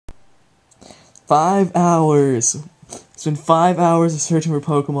5 hours. It's been 5 hours of searching for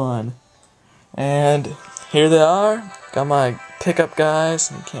Pokemon. And here they are. Got my pickup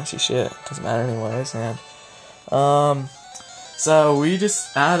guys. You can't see shit. Doesn't matter anyways. And so we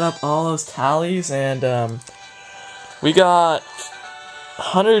just added up all those tallies, and we got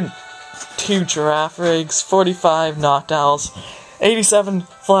 102 Giraffrigs, 45 Noctowls, 87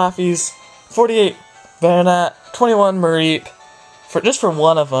 Flaffies, 48 Venonat, 21 Mareep, just for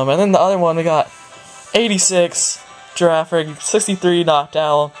one of them, and then the other one we got 86 Giraffrig, 63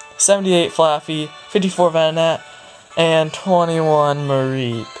 Noctowl, 78 Flaffy, 54 Venonat, and 21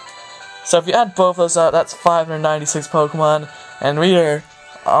 Mareep. So if you add both those up, that's 596 Pokemon, and we are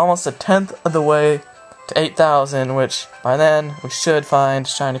almost a tenth of the way to 8,000, which by then we should find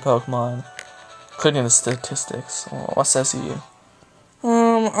shiny Pokemon, including the statistics. What says you?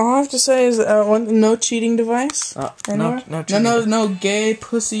 All I have to say is no cheating device. No cheating. No gay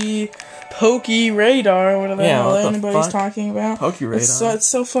pussy pokey radar, whatever the hell anybody's talking about. Pokey radar. It's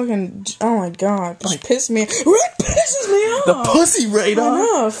so fucking. Oh my god, it pisses me. It pisses me off. The pussy radar. I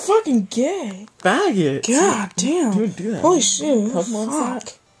know, fucking gay. Faggot. God damn. Dude, do that. Holy shit. Pokemon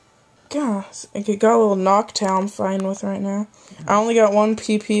Fuck. God, I got a little Noctowl I'm fighting with right now. I only got one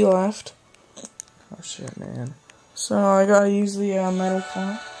PP left. Oh shit, man. So I gotta use the metal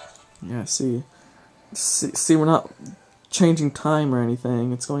claw. Yeah, see, we're not changing time or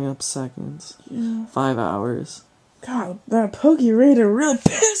anything. It's going up seconds. Yeah. 5 hours. God, that Pokey Radar really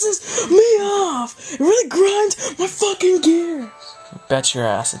pisses me off. It really grinds my fucking gears. Bet your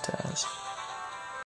ass it does.